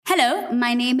Hello,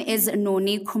 my name is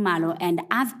Noni Kumalo, and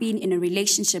I've been in a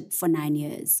relationship for 9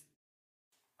 years.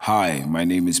 Hi, my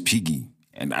name is Piggy,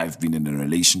 and I've been in a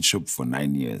relationship for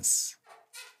 9 years.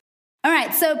 All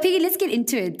right, so Piggy, let's get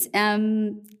into it.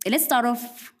 Let's start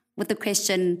off with the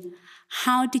question,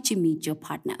 how did you meet your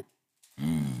partner? I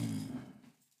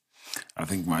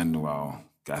think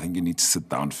I think you need to sit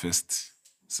down first.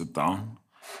 Sit down.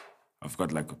 I've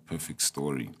got like a perfect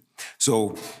story.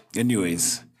 So,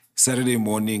 anyways, Saturday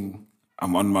morning,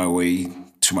 I'm on my way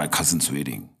to my cousin's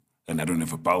wedding. And I don't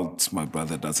have a belt. My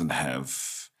brother doesn't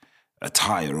have a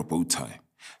tie or a bow tie.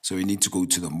 So we need to go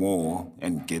to the mall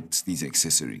and get these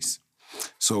accessories.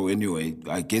 So anyway,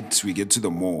 we get to the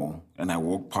mall and I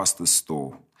walk past the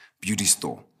store, beauty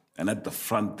store. And at the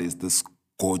front, there's this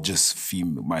gorgeous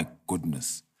female, my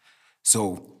goodness.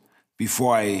 So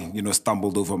before I,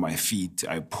 stumbled over my feet,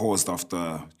 I paused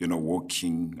after,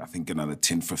 walking, I think another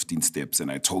 10, 15 steps.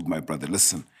 And I told my brother,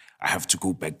 listen, I have to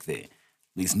go back there.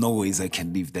 There's no ways I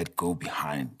can leave that girl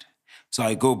behind. So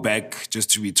I go back just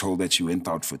to be told that she went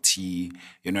out for tea,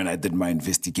 and I did my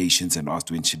investigations and asked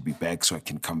when she'd be back so I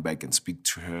can come back and speak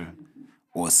to her.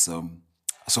 Awesome.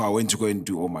 So I went to go and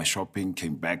do all my shopping,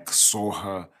 came back, saw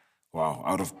her. Wow,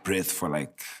 out of breath for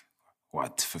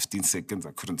 15 seconds?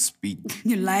 I couldn't speak.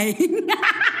 You're lying. You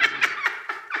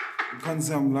can't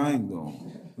say I'm lying, though.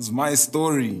 It's my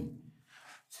story.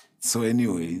 So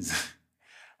anyways,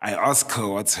 I ask her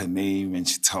what's her name, and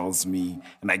she tells me,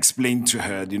 and I explain to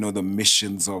her, the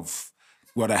missions of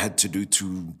what I had to do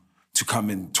to come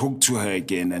and talk to her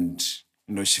again, and,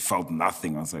 she felt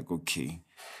nothing. I was like, okay.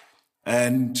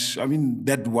 And,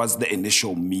 that was the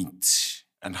initial meet.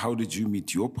 And how did you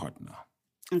meet your partner?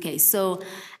 Okay, so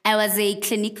I was a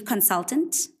clinic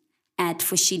consultant at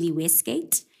Foschini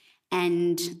Westgate.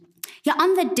 And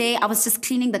on the day, I was just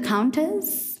cleaning the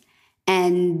counters.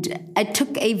 And I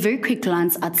took a very quick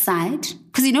glance outside.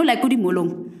 Because, Udi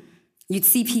Molong, you'd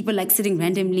see people sitting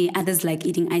randomly, others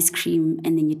eating ice cream.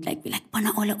 And then you'd be like,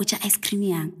 Bona ola uja ice cream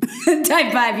yang.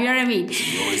 Type vibe, you know what I mean?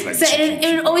 So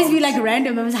it would always be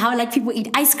random. It was how people eat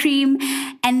ice cream.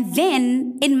 And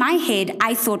then in my head,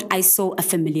 I thought I saw a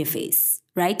familiar face,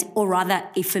 right? Or rather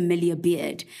a familiar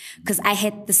beard. Because I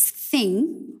had this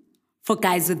thing for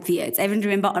guys with beards. I even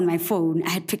remember on my phone, I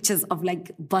had pictures of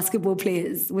basketball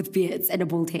players with beards and a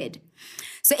bald head.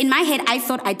 So in my head, I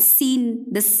thought I'd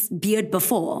seen this beard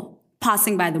before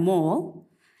passing by the mall.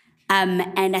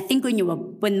 And I think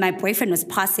when my boyfriend was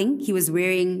passing, he was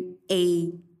wearing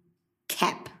a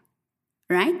cap,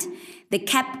 right? The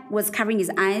cap was covering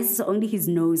his eyes, so only his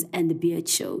nose and the beard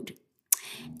showed.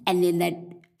 And then that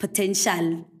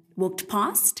potential walked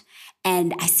past,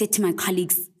 and I said to my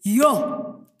colleagues,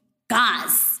 yo,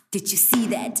 guys, did you see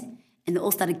that? And they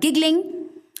all started giggling.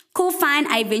 Cool, fine.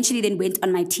 I eventually then went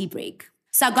on my tea break.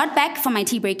 So I got back from my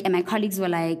tea break, and my colleagues were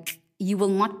like, you will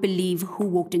not believe who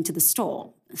walked into the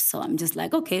store. So I'm just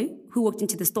like, okay, who walked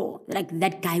into the store?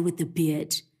 That guy with the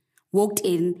beard walked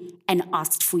in and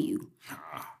asked for you.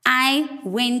 I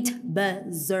went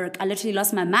berserk. I literally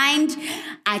lost my mind.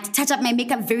 I had to touch up my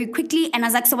makeup very quickly. And I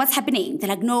was like, so what's happening? They're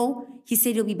like, no, he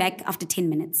said he'll be back after 10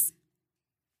 minutes.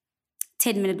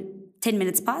 10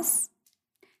 minutes pass.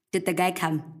 Did the guy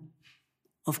come?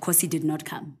 Of course he did not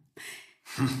come.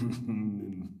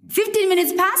 15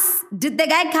 minutes pass. Did the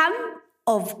guy come?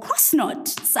 Of course not.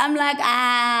 So I'm like,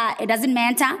 it doesn't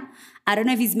matter. I don't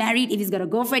know if he's married, if he's got a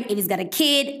girlfriend, if he's got a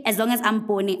kid. As long as I'm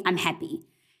born, I'm happy.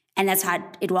 And that's how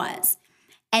it was.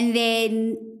 And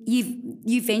then you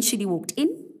eventually walked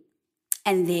in.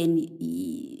 And then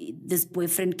this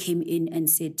boyfriend came in and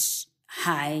said,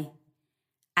 hi,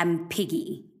 I'm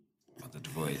Piggy. Oh, that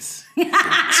voice.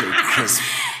 So crisp.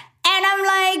 And I'm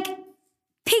like,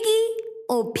 Piggy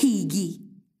or Piggy?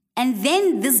 And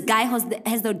then this guy has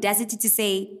the audacity to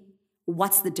say,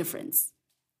 what's the difference?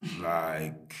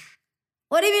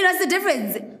 What do you mean, what's the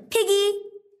difference? Piggy,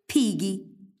 Piggy.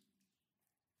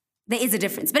 There is a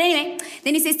difference. But anyway,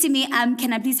 then he says to me,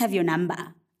 can I please have your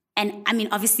number? And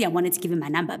obviously I wanted to give him my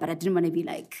number, but I didn't want to be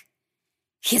like,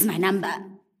 here's my number.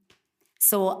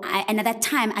 So and at that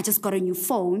time, I just got a new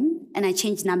phone and I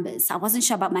changed numbers. I wasn't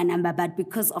sure about my number, but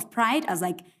because of pride, I was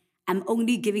like, I'm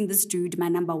only giving this dude my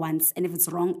number once. And if it's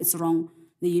wrong, it's wrong.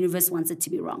 The universe wants it to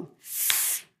be wrong.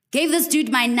 Gave this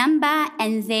dude my number,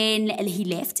 and then he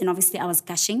left. And obviously I was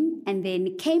gushing. And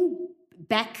then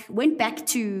went back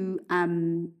to,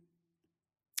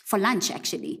 for lunch,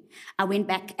 actually. I went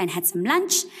back and had some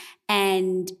lunch.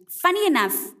 And funny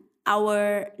enough,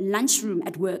 our lunchroom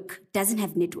at work doesn't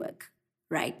have network,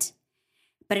 right?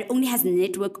 But it only has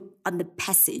network on the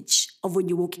passage of when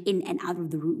you walk in and out of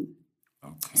the room.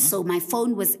 Okay. So my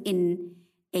phone was in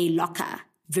a locker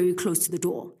very close to the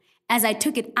door. As I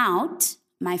took it out,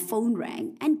 my phone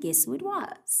rang, and guess who it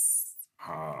was?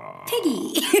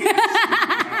 Piggy.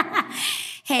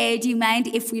 Hey, do you mind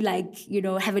if we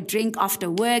have a drink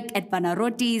after work at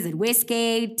Panarotis at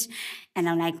Westgate? And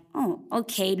I'm like, oh,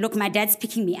 okay. Look, my dad's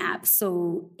picking me up,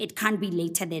 so it can't be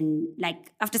later than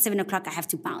after 7 o'clock, I have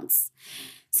to bounce.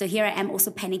 So here I am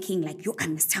also panicking, I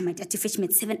must tell my dad to fetch me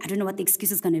at 7. I don't know what the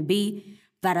excuse is going to be.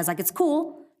 But I was like, it's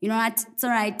cool. You know what? It's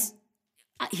all right.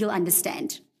 He'll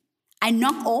understand. I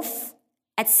knock off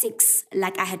at 6,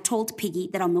 like I had told Piggy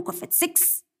that I'll knock off at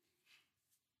 6.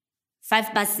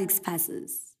 5:06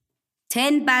 passes.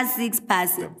 10:06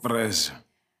 passes. Pressure.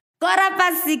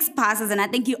 6:15 passes, and I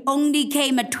think you only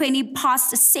came at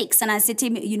 6:20. And I said to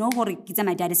him, you know,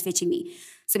 my dad is fetching me.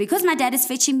 So because my dad is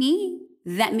fetching me,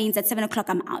 that means at 7 o'clock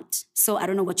I'm out. So I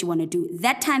don't know what you want to do.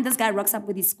 That time, this guy rocks up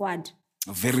with his squad.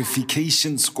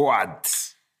 Verification squad.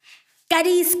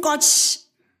 Gadi Scotch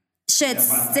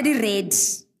shirts, steady red.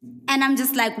 And I'm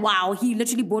just like, wow, he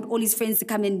literally brought all his friends to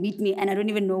come and meet me, and I don't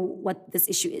even know what this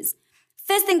issue is.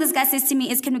 First thing this guy says to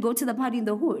me is, can we go to the party in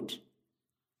the hood?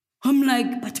 I'm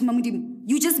like, but Mamudi,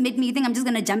 you just made me think I'm just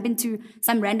going to jump into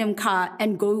some random car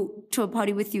and go to a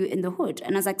party with you in the hood.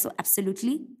 And I was like, so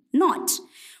absolutely not.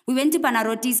 We went to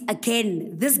Panarotis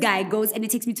again. This guy goes and he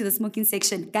takes me to the smoking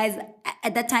section. Guys,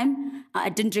 at that time, I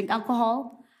didn't drink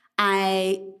alcohol.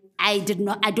 I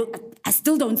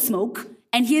still don't smoke.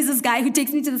 And here's this guy who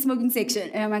takes me to the smoking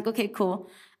section. And I'm like, okay, cool.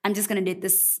 I'm just going to let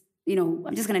this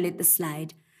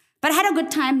slide. But I had a good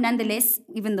time nonetheless,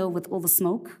 even though with all the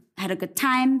smoke. I had a good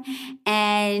time.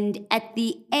 And at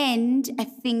the end, I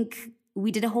think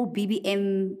we did a whole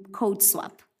BBM code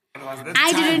swap.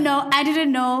 I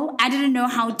didn't know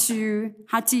how to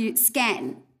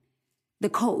scan the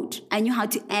code. I knew how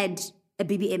to add a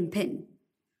BBM pin.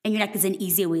 And you're like, there's an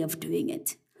easier way of doing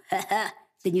it.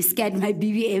 Then you scanned my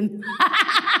BBM.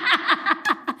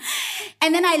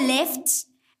 And then I left.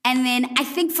 And then I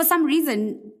think for some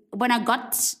reason, when I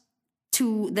got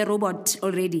to the robot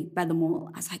already by the mall,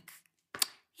 I was like,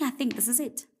 yeah, I think this is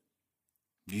it.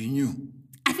 You knew?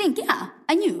 I think, yeah,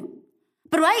 I knew.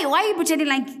 But why are you pretending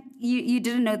like you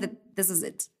didn't know that this is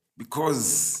it?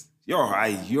 Because,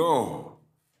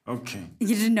 okay. You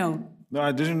didn't know? No,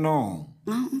 I didn't know.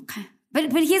 Oh, okay.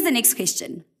 But here's the next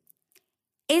question.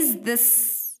 Is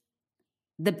this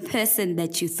the person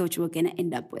that you thought you were going to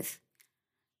end up with,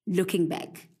 looking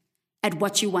back at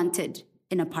what you wanted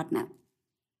in a partner?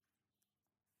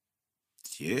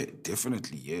 Yeah,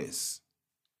 definitely yes.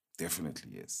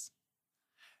 Definitely yes.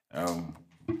 I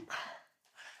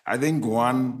think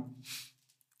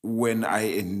when I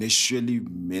initially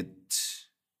met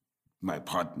my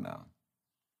partner,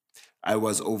 I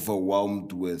was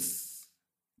overwhelmed with,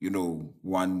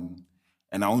 one,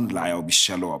 and I won't lie, I'll be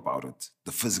shallow about it,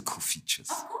 the physical features.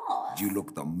 Of course. You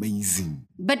looked amazing.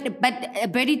 But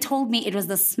Bertie told me it was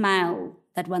the smile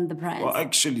that won the prize. Well,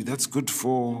 actually, that's good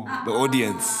for the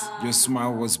audience. Your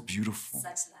smile was beautiful.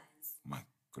 Such lies. My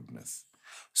goodness.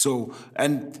 So,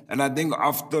 and I think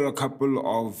after a couple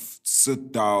of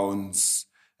sit-downs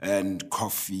and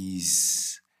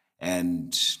coffees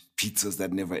and pizzas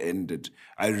that never ended,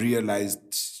 I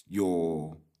realized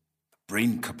your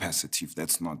brain capacity, if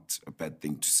that's not a bad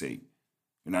thing to say.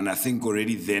 And I think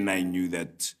already then I knew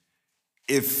that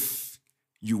if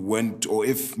you went, or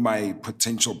if my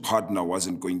potential partner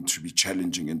wasn't going to be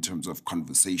challenging in terms of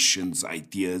conversations,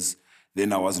 ideas,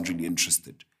 then I wasn't really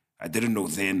interested. I didn't know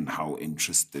then how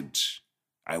interested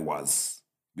I was,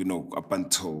 up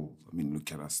until,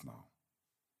 look at us now.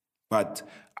 But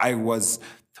I was,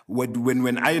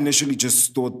 when I initially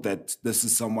just thought that this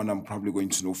is someone I'm probably going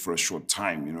to know for a short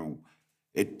time,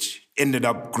 it ended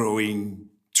up growing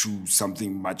to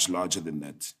something much larger than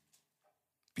that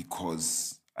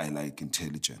because I like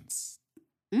intelligence.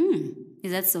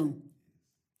 Is that so?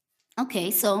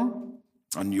 Okay, so?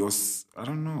 On yours, I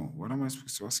don't know. What am I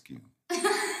supposed to ask you?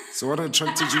 So what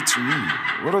attracted you to me?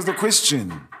 What was the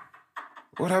question?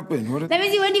 What happened? That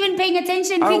means you weren't even paying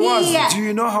attention, Piggy. I was. Do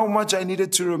you know how much I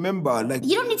needed to remember?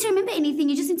 You don't need to remember anything.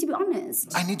 You just need to be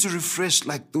honest. I need to refresh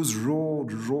those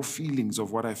raw feelings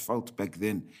of what I felt back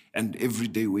then. And every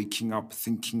day waking up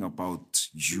thinking about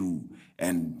you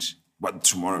and what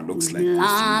tomorrow looks like.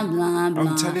 Blah, blah, blah.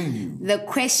 I'm telling you. The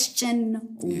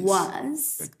question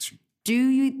was, back to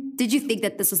did you think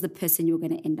that this was the person you were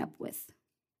going to end up with?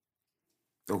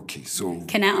 Okay, so...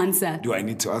 Can I answer? Do I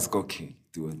need to ask? Okay,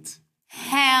 do it.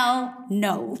 Hell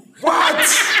no. What?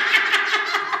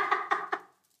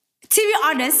 To be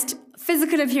honest,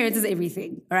 physical appearance is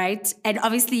everything, right? And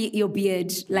obviously your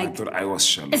beard, I thought I was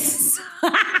shallow.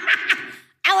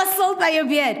 I was sold by your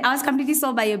beard. I was completely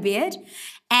sold by your beard.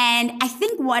 And I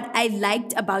think what I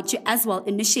liked about you as well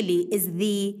initially is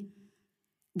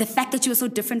the fact that you were so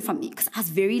different from me, because I was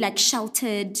very like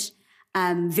sheltered,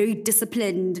 very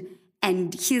disciplined,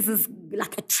 and he's this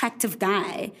like attractive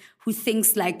guy who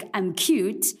thinks like I'm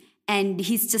cute, and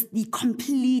he's just the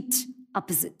complete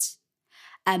opposite.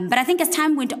 But I think as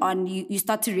time went on, you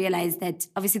start to realize that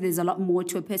obviously there's a lot more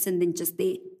to a person than just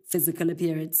their physical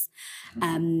appearance.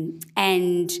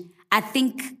 And I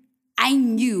think I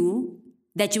knew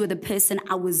that you were the person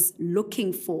I was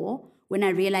looking for when I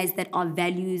realized that our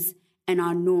values and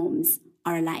our norms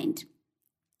are aligned.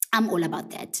 I'm all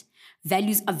about that.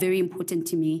 Values are very important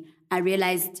to me. I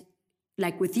realized,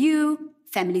 like with you,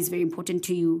 family is very important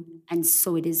to you, and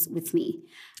so it is with me.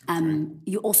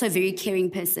 You're also a very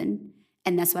caring person,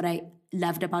 and that's what I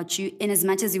loved about you, in as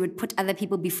much as you would put other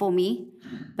people before me,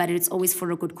 but it's always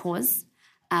for a good cause.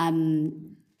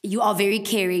 You are very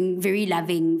caring, very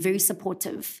loving, very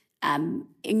supportive. And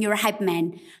you're a hype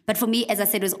man. But for me, as I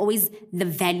said, it was always the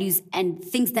values and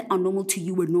things that are normal to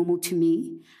you were normal to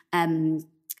me. And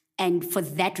for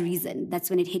that reason,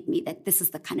 that's when it hit me that this is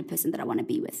the kind of person that I want to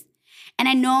be with. And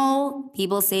I know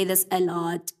people say this a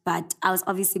lot, but I was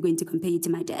obviously going to compare you to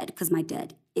my dad, because my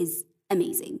dad is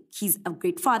amazing. He's a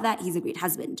great father. He's a great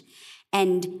husband.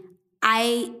 And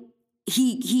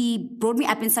he brought me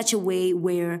up in such a way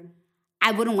where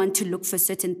I wouldn't want to look for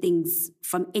certain things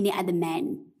from any other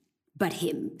man but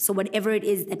him. So whatever it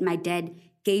is that my dad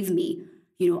gave me,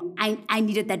 I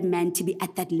needed that man to be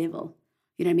at that level.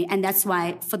 You know what I mean? And that's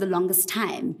why for the longest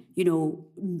time,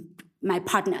 my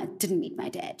partner didn't meet my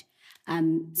dad.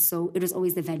 So it was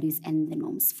always the values and the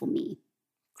norms for me.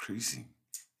 Crazy.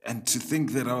 And to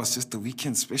think that I was just a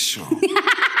weekend special.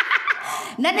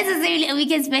 Not necessarily a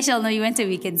weekend special. No, you weren't a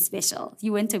weekend special.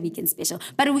 You weren't a weekend special.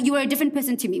 But you were a different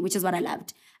person to me, which is what I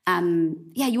loved.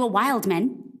 You were wild,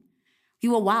 man.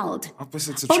 You were wild.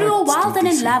 Opposites but attract. we were wild and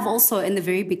in love also in the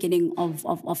very beginning of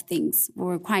things. We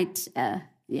were quite,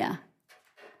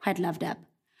 quite loved up.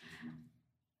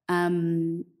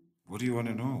 What do you want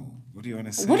to know? What do you want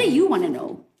to say? What do you want to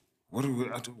know? What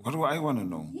do I want to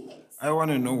know? Yes. I want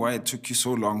to know why it took you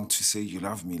so long to say you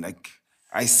love me. Like,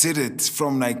 I said it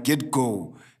from like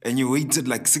get-go, and you waited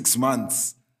like 6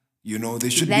 months. There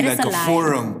should be like a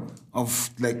forum of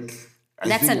like,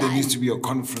 I think there needs to be a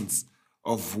conference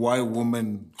of why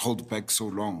women hold back so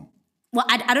long. Well,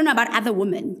 I don't know about other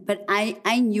women, but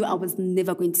I knew I was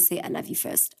never going to say I love you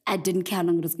first. I didn't care how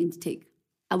long it was going to take.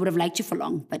 I would have liked you for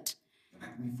long, but...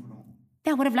 Like me for long?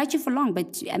 Yeah, I would have liked you for long,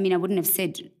 but I mean, I wouldn't have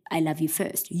said I love you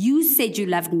first. You said you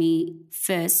loved me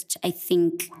first, I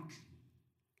think...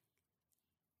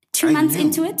 2 months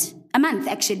into it? A month,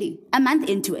 actually. A month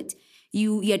into it.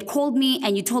 You had called me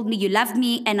and you told me you loved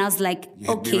me, and I was like,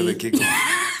 okay. Me with a giggle.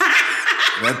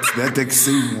 That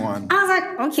same one. I was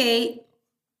like, okay.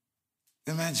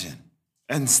 Imagine.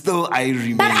 And still I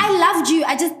remain. But I loved you.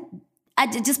 I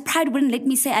just pride wouldn't let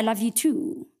me say I love you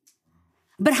too.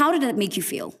 But how did that make you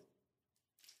feel?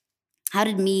 How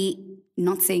did me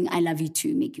not saying I love you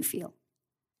too make you feel?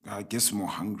 I guess more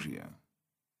hungrier.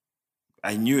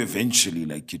 I knew eventually,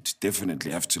 like, you'd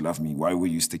definitely have to love me. Why were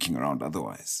you sticking around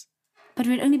otherwise? But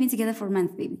we'd only been together for a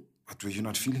month, baby. But were you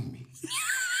not feeling me?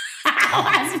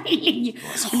 I was feeling you.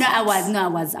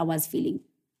 I was feeling.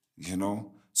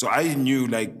 So I knew,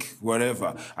 like,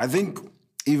 whatever. I think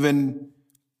even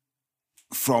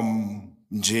from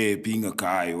Nje being a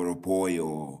guy or a boy,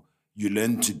 or you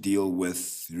learn to deal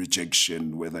with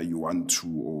rejection, whether you want to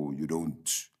or you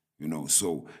don't.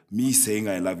 So me saying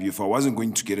I love you, if I wasn't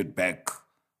going to get it back,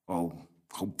 well,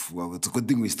 it's a good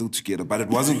thing we're still together, but it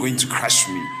wasn't going to crush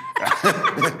me.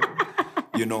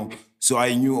 So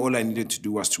I knew all I needed to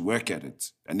do was to work at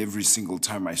it. And every single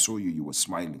time I saw you, you were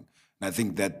smiling. And I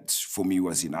think that for me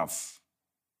was enough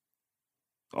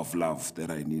of love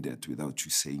that I needed without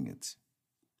you saying it.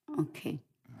 Okay.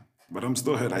 But I'm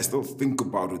still hurt. I still think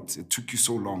about it. It took you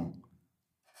so long.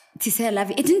 To say I love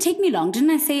you. It didn't take me long.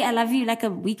 Didn't I say I love you like a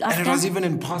week after? And it was even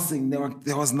in passing.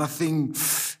 There was nothing.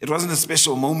 It wasn't a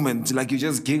special moment. Like, you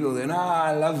just giggled and,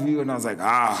 I love you. And I was like,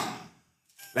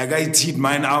 Like, I teed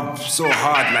mine up so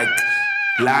hard. Like,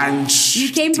 lunch,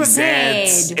 you came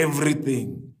desserts, prepared.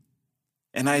 Everything.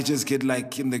 And I just get,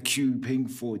 like, in the queue paying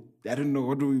for it. I don't know.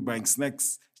 What are we buying?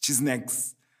 Snacks? Cheese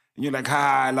snacks. And you're like,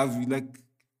 I love you. Like,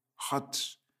 hot.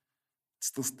 It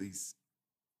still stays.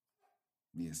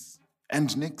 Yes.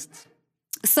 And next?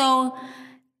 So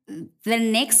the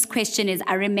next question is,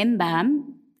 I remember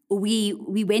we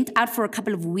went out for a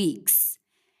couple of weeks,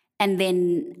 and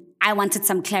then I wanted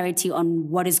some clarity on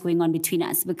what is going on between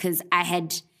us, because I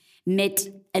had met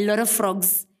a lot of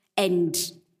frogs and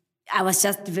I was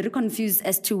just very confused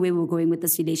as to where we were going with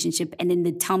this relationship. And then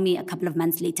they tell me a couple of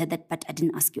months later that, but I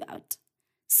didn't ask you out.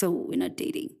 So we're not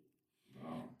dating.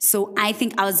 So I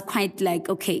think I was quite like,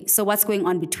 okay, so what's going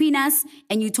on between us?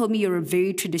 And you told me you're a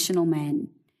very traditional man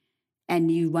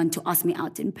and you want to ask me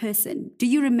out in person. Do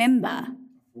you remember?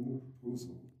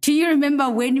 Do you remember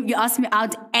when you asked me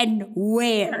out and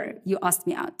where you asked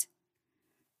me out?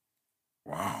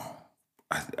 Wow.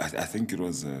 I think it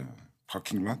was a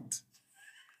parking lot.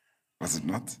 Was it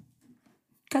not?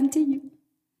 Continue.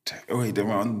 Oh, wait,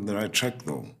 am I on the right track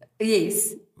though?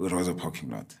 Yes. It was a parking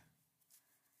lot.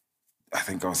 I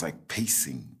think I was like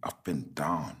pacing up and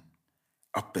down,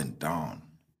 up and down.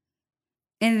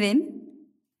 And then?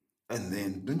 And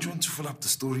then, don't you want to fill up the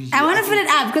story? I want to fill it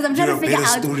up because I'm trying to figure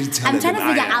out. I'm trying to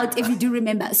figure out if you do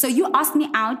remember. So you asked me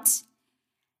out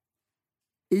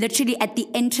literally at the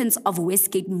entrance of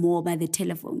Westgate Mall by the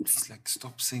telephones. It's like,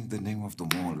 stop saying the name of the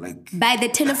mall. Like by the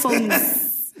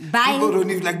telephones. People don't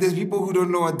even, like, there's people who don't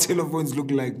know what telephones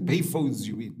look like. Payphones,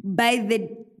 you mean? By the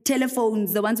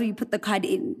telephones, the ones where you put the card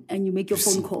in and you make your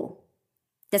phone call.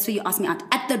 That's where you asked me out,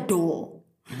 at the door.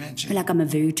 Imagine. I feel like I'm a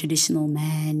very traditional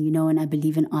man, and I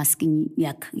believe in asking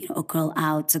a girl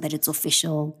out so that it's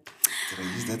official. Did I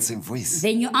use that same voice?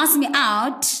 Then you ask me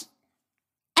out,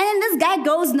 and then this guy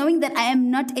goes knowing that I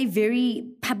am not a very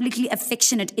publicly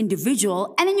affectionate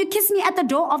individual, and then you kiss me at the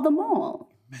door of the mall.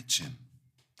 Imagine.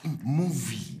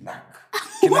 Movie. Like,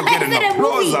 can I get an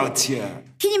applause out here?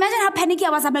 Can you imagine how panicky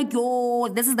I was? I'm like, yo,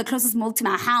 this is the closest mall to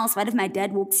my house. What if my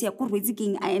dad walks here?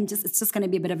 It's just going to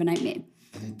be a bit of a nightmare.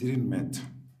 And it didn't matter.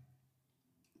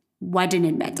 Why didn't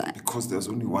it matter? Because there's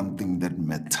only one thing that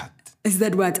mattered. Is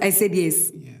that what? I said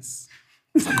yes. Yes.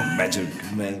 It's like a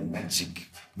magic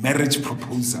marriage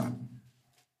proposal.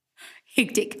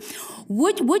 Hectic.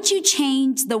 Would you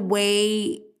change the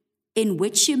way in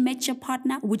which you met your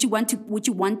partner? Would you want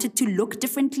it to look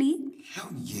differently?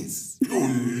 Hell yes. Oh,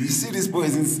 you see these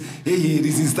boys,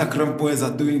 these Instagram boys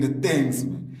are doing the things.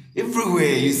 Everywhere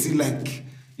you see, like,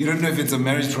 you don't know if it's a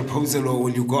marriage proposal or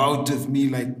will you go out with me,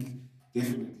 like,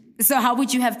 definitely. So how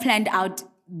would you have planned out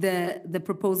the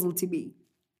proposal to be?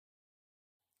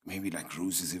 Maybe like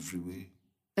roses everywhere.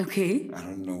 Okay. I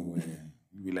don't know where.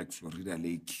 Maybe like Florida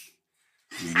Lake.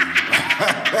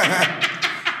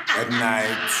 At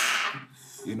night.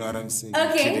 You know what I'm saying? Okay.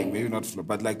 I'm kidding. Maybe not Florida,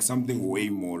 but like something way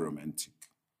more romantic.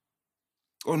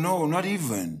 Oh no, not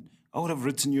even. I would have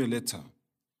written you a letter.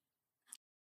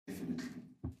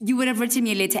 You would have written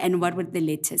me a letter, and what would the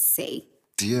letter say?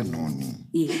 Dear Noni.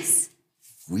 Yes.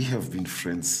 We have been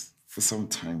friends for some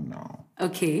time now.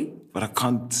 Okay. But I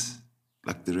can't,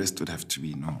 like the rest would have to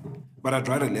be, no. But I'd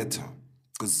write a letter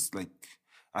because, like,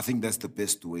 I think that's the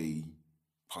best way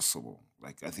possible.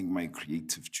 Like, I think my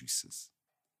creative juices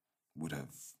would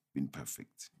have been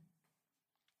perfect.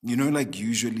 Like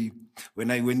usually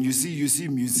when you see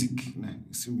music,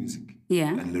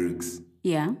 Yeah. and lyrics,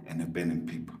 Yeah. and a pen and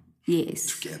paper, Yes.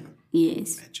 together,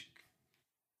 Yes. magic.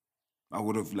 I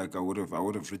would have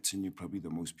written you probably the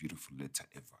most beautiful letter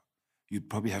ever. You'd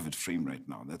probably have it framed right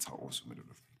now. That's how awesome it would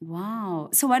have been. Wow.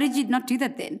 So why did you not do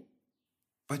that then?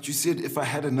 But you said if I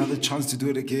had another chance to do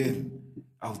it again,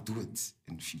 I'll do it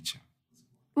in future.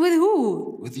 With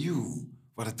who? With you,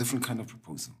 but a different kind of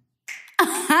proposal.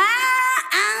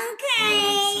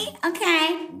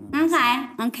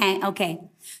 Okay.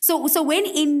 So when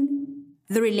in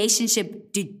the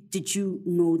relationship did you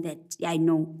know that I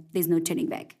know there's no turning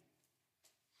back?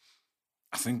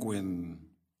 I think when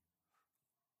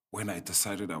I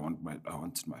decided I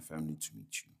wanted my family to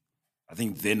meet you, I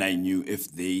think then I knew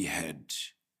if they had,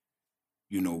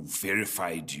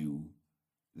 verified you,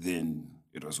 then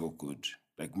it was all good.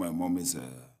 Like my mom is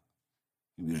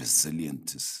maybe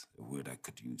resilient is a word I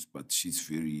could use, but she's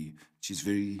very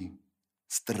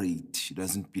straight. She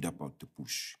doesn't beat about the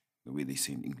bush, the way they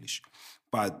say in English.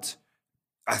 But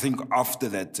I think after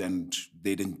that, and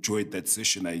they'd enjoyed that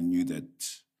session, I knew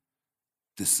that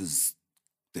this is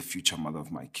the future mother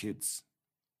of my kids.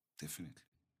 Definitely.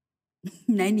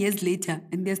 9 years later,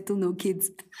 and there's still no kids.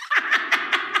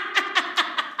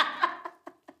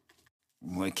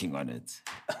 I'm working on it.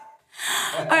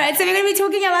 All right, so we're going to be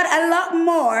talking about a lot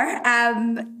more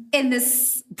in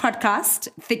this podcast,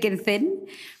 Thick and Thin,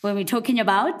 when we're talking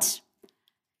about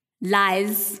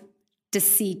lies,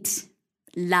 deceit,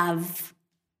 love,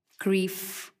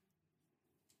 grief,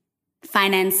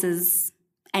 finances,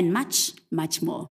 and much, much more.